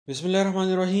بسم الله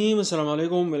الرحمن الرحیم. السلام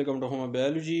علیکم. ویلکم ټو ہوم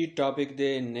بایولوژي. ټاپک دی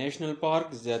نیشنل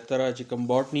پارک. زیاتره چې کوم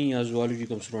باټنی یا زوالوجي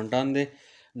کوم سټوډنټان دي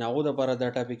ناغو د لپاره دا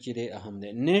ټاپک چې دی اهم دی.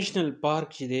 نیشنل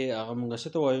پارک چې دی هغه موږ څه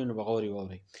ته وایو نو بغوري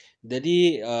واوري د دې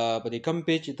په دې کم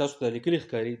پیج چې تاسو ته لیکل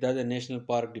ښکاري دا د نیشنل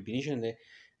پارک ډیفینیشن دی.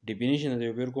 ډیفینیشن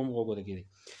دی پیر کوم غوږ دی.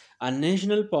 A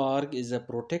national park is a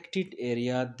protected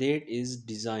area that is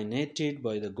designated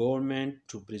by the government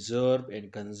to preserve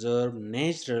and conserve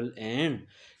natural and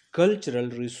cultural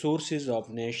resources of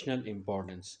national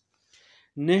importance.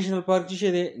 نیشنل پارک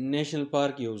څه دی؟ نیشنل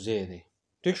پارک یو ځای دی.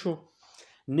 ټیک شو.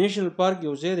 نیشنل پارک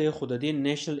یو ځای دی خو د دې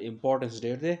نیشنل امپورټنس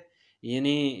ډیر دی.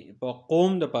 یعنی په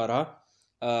قوم د پاره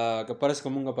که پرس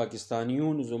کومه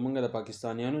پاکستانیو نو زمونږ د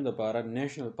پاکستانیانو د پاره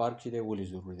نیشنل پارک چې دی ولې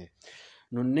ضروري دی.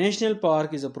 نو نیشنل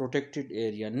پارک از ا پروټیکټډ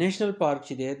ایریا. نیشنل پارک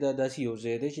چې دی دا داسې یو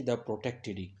ځای دی چې دا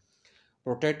پروټیکټډ دی.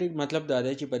 پروټیکټډ مطلب دا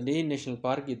دی چې په دې نیشنل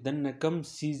پارک کې دنه کم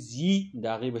سیزي د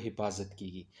هغې به حفاظت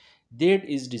کیږي. دیټ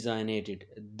از ډیزاینیټډ.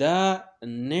 دا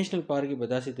نیشنل پارک په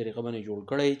داسې طریقه باندې جوړ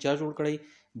کړی. چا جوړ کړی؟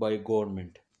 بای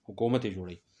ګورنمنټ. حکومت یې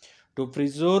جوړی ټو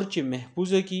پریزرو چې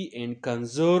محفوظه کی اینڈ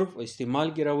کنزرو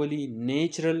استعمال کې راولي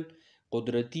نیچرل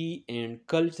قدرتی اینڈ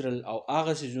کلچرل او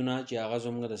هغه څیزونه چې هغه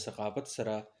زموږ د ثقافت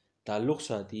سره تعلق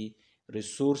ساتي.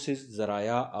 ریسورسز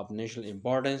ذرایع اف نیشنل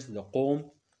امپورټنس د قوم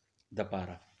د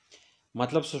پاره.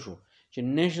 مطلب څه شو؟ چې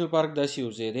نیشنل پارک داسې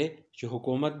یو ځای دی چې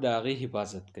حکومت د هغې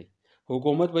حفاظت کوي.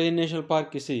 حکومت په دې نیشنل پارک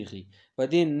کې څه ایښي؟ په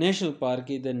دې نیشنل پارک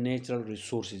کې د نیچرل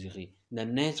ریسورسز ایښي. د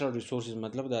نیچرل ریسورسز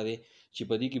مطلب دا دی چې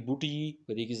په دې کې بوټي وي،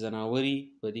 په دې کې ځناور وي،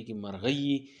 په دې کې مرغۍ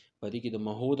وي، په دې کې د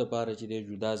مهو دپاره چې دی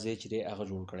جدا ځای چې دی هغه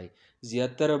جوړ کړی.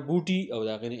 زیاتره بوټي او د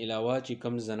هغې نه علاوه چې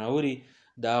کم ځناور وي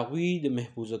د هغوی د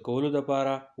محفوظه کولو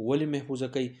دپاره. ولې محفوظه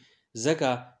کوي؟ ځکه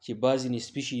چې بعضې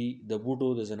نسپیشي د بوټو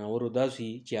د ځناورو داسې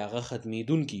چې هغه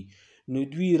ختمېدونکي نو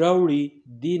دوی راوړي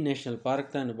دې نیشنل پارک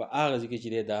ته نو په هغه ځای کې چې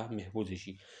دی دا محفوظ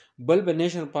شي. بل په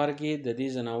نیشنل پارک کې د دې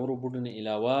ځناورو بوټو نه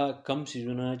علاوه کم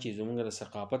څیزونه چې زموږ د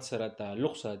ثقافت سره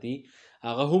تعلق ساتي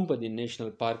هغه هم په دې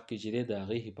نیشنل پارک کې چې دی د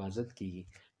هغې حفاظت کیږي.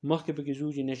 مخکې پکې ځو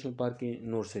چې نیشنل پارک کې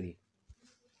نور څه دي.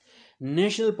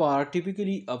 National park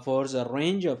typically offers a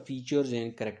range of features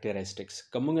and characteristics.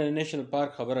 کومه نیشنل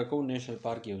پارک خبره کوو، نیشنل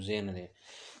پارک یو ځای نه دی.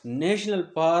 نیشنل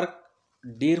پارک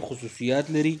ډیر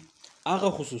خصوصیات لري. هغه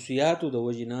خصوصیاتو د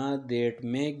وجې نه that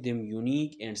make them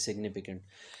unique and significant.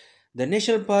 د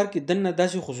نیشنل پارک دنه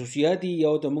داسې خصوصیات دي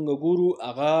یو ته موږ ګورو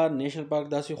هغه نیشنل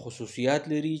پارک داسې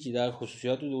خصوصیات لري چې دا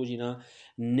خصوصیاتو د وجې نه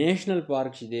نیشنل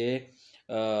پارک چې دی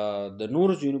د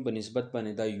نورو ځایونو په نسبت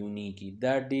باندې دا یونیک.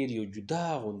 دا ډیر یو جدا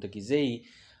غونډه کې ځای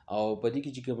او په دې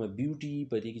کې چې کومه بیوټي،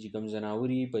 په دې کې چې کوم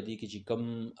ځناوري، په دې کې چې کوم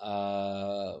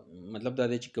مطلب دا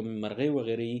دی چې کوم مرغۍ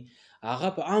وغیره هغه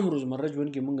په عام روزمره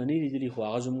ژوند کې مونږ نه لیدلي خو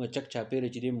هغه زموږ چک چاپېره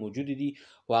چې دی موجود دي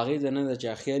خو هغې د نه د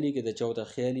چا خیالي کې د چا ورته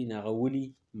خیالي نه هغه ولي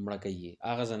مړه کوي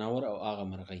هغه ځناور او هغه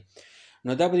مرغۍ.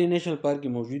 نو دا په دې نیشنل پارک کې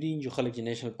موجود دي. چې خلک چې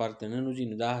نیشنل پارک ته ننوځي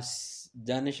نو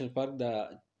دا نیشنل پارک د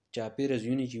چاپېره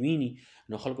ځایونه چې ویني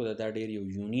نو خلکو ته دا ډېر یو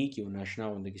یونیک یو ناشنا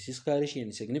غونډه کې څیز ښکاري شي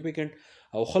یعنې سیګنیفیکنټ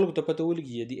او خلکو ته پته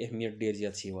ولګي چې د دې اهمیت ډېر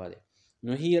زیات سیوا دی.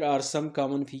 نو هیر آر سم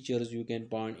کامن فیچرز یو کین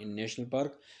پوینټ ان نیشنل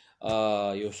پارک.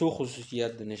 یو څو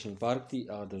خصوصیات د نیشنل پارک دي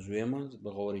هغه د دویمه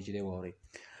بغوري چې دی واورئ.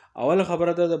 اوله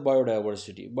خبره ده د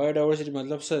بایوډایورسټي. بایوډایورسټي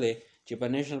مطلب څه دی چې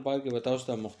په نیشنل پارک کې به تاسو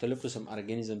ته مختلف قسم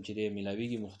ارګانیزم چې دی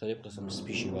میلاویږي، مختلف قسم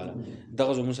سپیشي والا.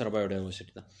 دغه زموږ سره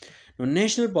بایوډایورسټي ده. نو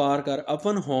نیشنل پارک آر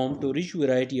often home to rich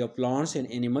variety of plants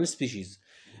and animal species.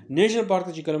 نیشنل پارک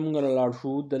ته چې کله موږ لاړ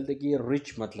شو دلته کې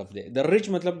ریچ مطلب دی. د ریچ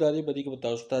مطلب دا دی په دې کې به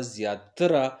تاسو ته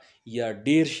زیاتره یا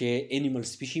ډیر شی انیمل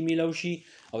سپیشي میلاو شي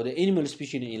او د انیمل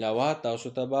سپیشي نه علاوه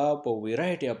تاسو ته به په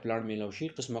ویرایټي اف پلانټ میلاو شي.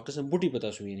 قسمه قسم بوټي به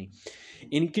تاسو ویني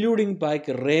انکلوډینګ پایک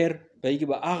ریئر. په کې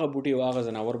به هغه بوټي او هغه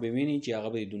ځناور به ویني چې هغه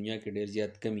به دنیا کې ډیر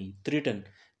زیات کمی. تریټن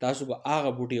تاسو به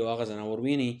هغه بوټي او هغه ځناور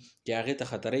ویني چې هغې ته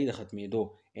خطرې د ختمېدو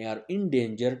are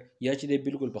endangered یا چې دی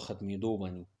بالکل په ختمېدو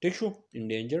باندې. ټیک شو؟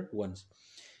 endangered ones.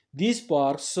 These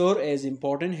parks serve as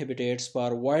important habitats for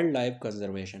wildlife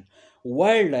conservation.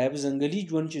 wildlife ځنګلي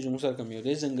ژوند چې زموږ سره کوم یو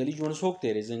دی. ځنګلي ژوند څوک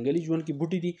دی؟ ځنګلي ژوند کې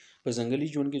بوټي دي، په ځنګلي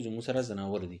ژوند کې زموږ سره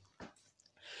ځناور دي.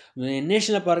 نو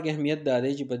نیشنل پارک اهمیت دا دی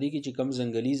چې په دې کې چې کم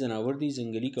ځنګلي ځناور دي،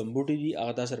 ځنګلي کم بوټي دي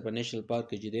هغه تاسو سره په نیشنل پارک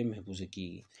کې چې دی محفوظه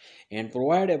کیږي. and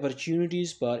provide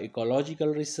opportunities for ecological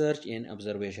research and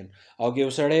observation. او که یو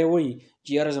سړی وایي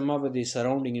چې یاره زما په دې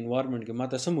سراونډینګ انوایرمنټ کې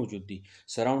ماته څه موجود دي،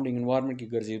 سراونډینګ انوایرمنټ کې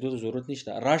ګرځېدو ته ضرورت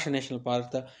نشته، راشه نیشنل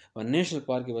پارک ته. په نیشنل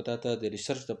پارک کې به تا ته د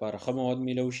ریسرچ لپاره ښه مواد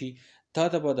میلو شي، تا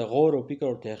ته به د غور او فکر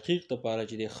او تحقیق لپاره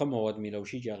چې د ښه مواد میلو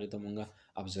شي چې هغې ته مونږ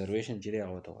ابزرویشن چې دی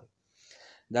هغه ته وایو.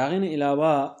 د هغې نه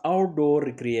علاوه آوټ ډور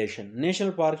ریکریشن.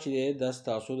 نیشنل پارک چې دی دا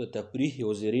ستاسو د تفریح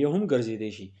یو ذریعه هم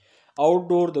ګرځېدی شي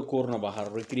outdoor د کور نه بهر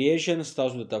recreation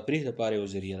ستاسو د تفریح لپاره یو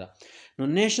ذریعه ده نو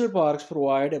national parks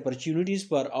provide opportunities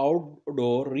for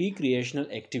outdoor recreational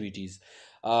activities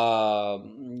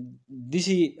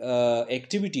دسی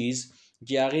activities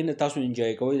چې هغې نه تاسو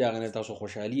انجوای کوئ د هغې نه تاسو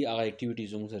خوشحالي هغه activities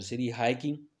زموږ سره څه دي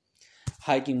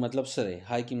هایکینګ مطلب څه دی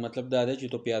هایکینګ مطلب دا دی چې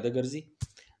تو پیاده ګرځي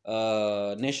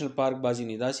نیشنل پارک بعضې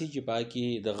نه داسې چې په هغه کې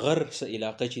د غر څه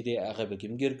علاقه چې دی هغه به کې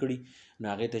هم ګیر کړي نو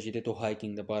هغې ته چې دی تو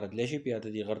هایکینګ دپاره تللی شي پیاده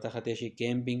دې غر ته ختلی شي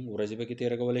کیمپینګ ورځې به کې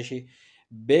تېره کولی شي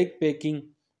بیک پیکینګ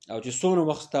او چې څونه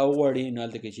وخت ستا وغواړي نو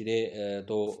هلته کې چې دی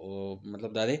تو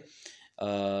مطلب دا دی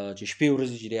چې شپې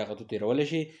ورځې چې دی هغه تو تېرولی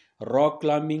شي راک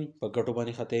کلایمبینګ په ګټو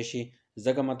باندې ختی شي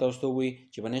ځکه ما تاسو ته ووایي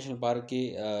چې په نیشنل پارک کې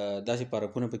داسې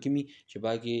پارکونه پکې وي چې په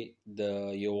هغه کې د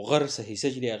یو غر څه حصه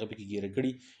چې دی هغه پکې ګیره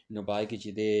کړي نو په هغه کې چې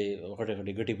دی غټې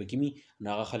غټې ګټې پکې وي نو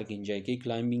هغه خلک انجوای کوي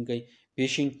کلایمبینګ کوي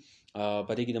فیشنګ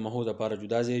په دې کې د مهو دپاره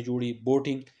جدا ځای جوړي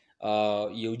بوټینګ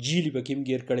یو جیل یې پکې هم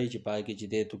ګیر کړی چې په هغه کې چې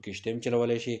دی تو کشتۍ هم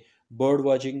چلولی شي برډ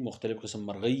واچینګ مختلف قسم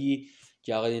مرغۍ چې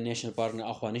هغه د نیشنل پارک نه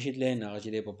اخوا نشي تللی نو هغه چې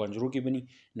دی په پنجرو کې بني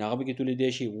نو هغه پکې تولیدی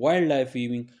شي وایلډ لایف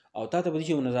ویوینګ او تا ته به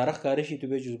داسې یو نظاره ښکاره شي ته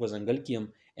به چې په ځنګل کې یم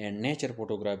اینډ نیچر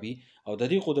فوټوګرافي او د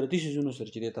دې قدرتي څیزونو سره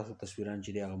چې دی تاسو تصویران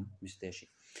چې دی هغه ویستی شي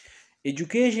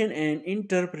ایجوکیشن اینڈ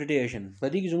انټرپریټیشن په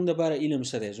دې کې زموږ دپاره علم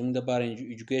څه دی زموږ دپاره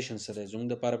ایجوکیشن څه دی زموږ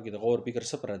دپاره پکې د غور فکر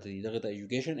څه پراته دي دغې ته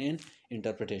ایجوکیشن اینډ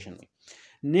انټرپریټیشن وایي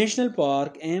نیشنل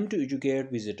پارک ایم ټو ایجوکیټ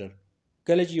وزټر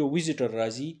کله چې یو وزټر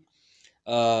راځي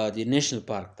د نیشنل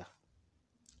پارک ته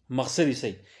مقصد یې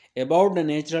صحیح about the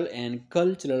natural and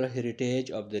cultural heritage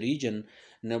of the region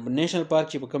نیشنل پارک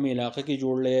چې په کوم علاقه کې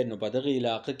جوړلی نو په دغه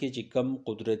علاقه کې چې کم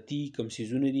قدرتي کم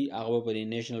څیزونه دي هغه به په دې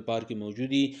نیشنل پارک کې موجود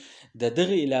دي د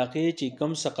دغه علاقې چې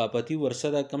کم ثقافتي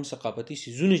ورثه ده کم ثقافتي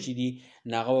څیزونه چې دي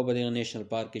نو هغه به په دغه نیشنل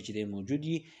پارک کې چې دی موجود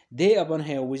دي دی اپن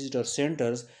هیو وزټر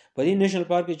سینټرز په دې نیشنل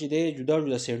پارک کې چې دی جدا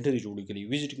جدا سینټر یې جوړ کړي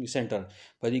وزټینګ سینټر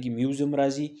په دې کې میوزیم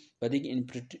راځي په دې کې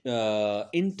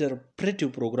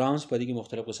انټرپریټیو پروګرامز په دې کې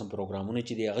مختلف قسم پروګرامونه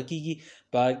چې دی هغه کېږي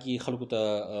په هغه کې خلکو ته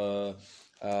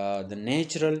د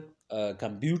نیچرل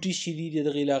کمپیوټیز چې دي د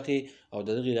دغه علاقې او د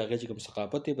دغه علاقې چې کوم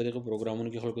ثقافت دی په دغه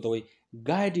پروګرامونو کې خلکو ته وایي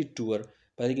ګایډډ ټور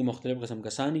په دې کې مختلف قسم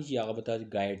کسان دي چې هغه به تا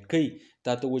ګایډ کوي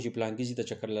تا ته وایي چې پلانکي ځای ته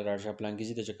چکر له لاړ شه پلانکي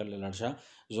ځای ته چکر له لاړ شه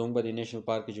زموږ په دې نیشنل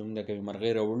پارک کې چې موږ د کومې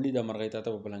مرغۍ راوړلي دا مرغۍ تا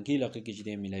ته په پلانکي علاقې کې چې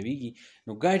دی میلاویږي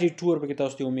نو ګایډډ ټور پکې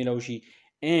تاسو ته ومیلاو شي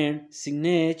اینډ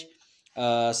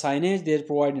ساینیج دیر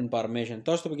پرووایډ انفارمیشن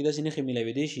تاسو ته پکې داسې نښې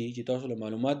میلاویدی شي چې تاسو له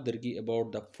معلومات درکړي اباؤټ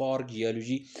د پارک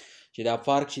جیولوژي چې دا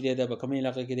پارک چې دی دا په کومه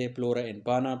علاقه کې دی فلورا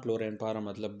اینډ فانا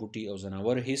مطلب بوټي او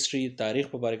ځناور هیسټري تاریخ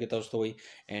په باره کې تاسو ته وایي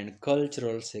اینډ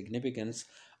کلچرل سیګنیفیکنس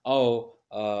او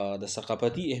د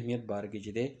ثقافتي اهمیت باره کې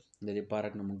چې دی د دې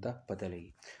پارک نه موږ ته پته لګي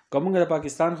که موږ د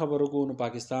پاکستان خبرو کوو نو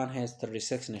پاکستان هیز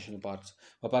 36 نیشنل پارکس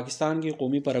په پاکستان کې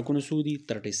قومي پارکونه څو دي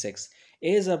 36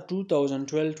 As of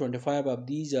 2012, 25 of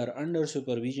these are under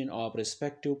supervision of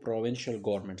respective provincial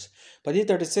governments. په دې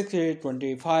 36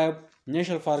 25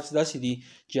 نیشنل پارکس داسې دي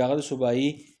چې هغه د صوبایي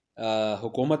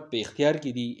حکومت په اختیار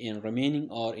کې دي ان ریمیننګ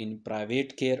اور ان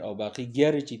پرایویټ کیر او باقي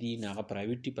ګیارې چې دي نه هغه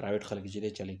پرایویټ دي پرایویټ خلک چې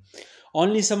دی چلی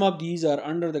only some of these are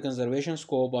under the conservation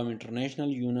scope of International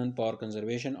Union for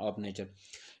Conservation of Nature.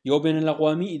 یو بین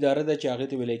الاقوامي اداره ده چې هغې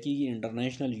ته ویلی کېږي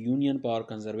انټرنیشنل یونین فار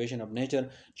کنزرویشن اف نیچر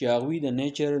چې هغوی د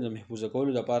نیچر د محفوظه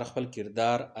کولو لپاره خپل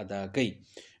کردار ادا کوي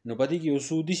نو په دې کې یو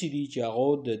څو داسې دي چې هغه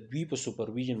د دوی په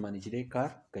سوپرویژن باندې چې دی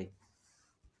کار کوي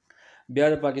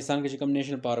بیا د پاکستان کې چې کوم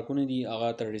نیشنل پارکونه دي هغه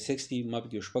 36 دي ما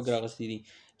پکې یو شپږ راغستي دي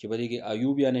چې په دې کې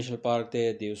ایوبیا نیشنل پارک دی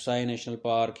دیوسای نیشنل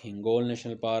پارک هنګول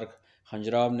نیشنل پارک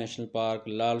خنجراب نیشنل پارک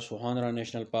لال سوهانرا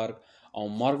نیشنل پارک او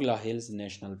مارګلا هیلز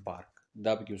نیشنل پارک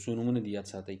دا پکې څو نومونه دي یاد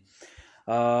ساتئ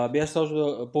بیا ستاسو د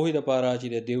پوهې دپاره چې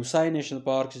د دیوسای نیشنل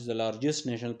پارک از د لارجسٹ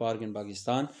نیشنل پارک ان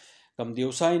پاکستان کوم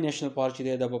دیوسای نیشنل پارک چې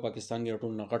دی دا په پاکستان کې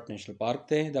ټول نه غټ نیشنل پارک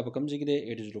دی دا په کوم ځای کې دی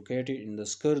اټ از لوکیټډ ان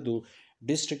د سکردو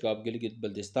ډسټرکټ اف ګلګت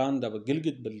بلتستان دا په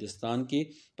ګلګت بلتستان کې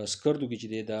په سکردو کې چې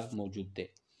دی دا موجود دی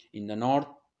ان د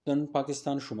نارتن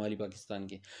پاکستان شمالي پاکستان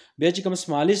کې بیا چې کوم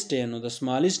سمالسټ دی نو د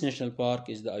سمالسټ نیشنل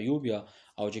پارک از د ایوبیا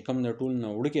او چې کوم د ټول نه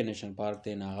وړوکی نیشنل پارک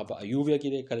دی نو هغه په ایوبیا کې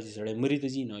دی کله چې سړی مري ته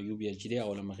ځي نو ایوبیا چې دی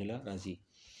هغه له مخې له راځي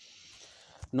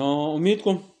نو امید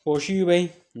کوم پوه شوي وئ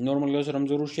نور ملګرو سره هم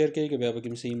ضرور شیر کوئ که بیا به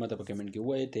کوم څه وي ما ته په کمنټ کې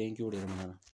ووایئ تھینک یو ډېره مننه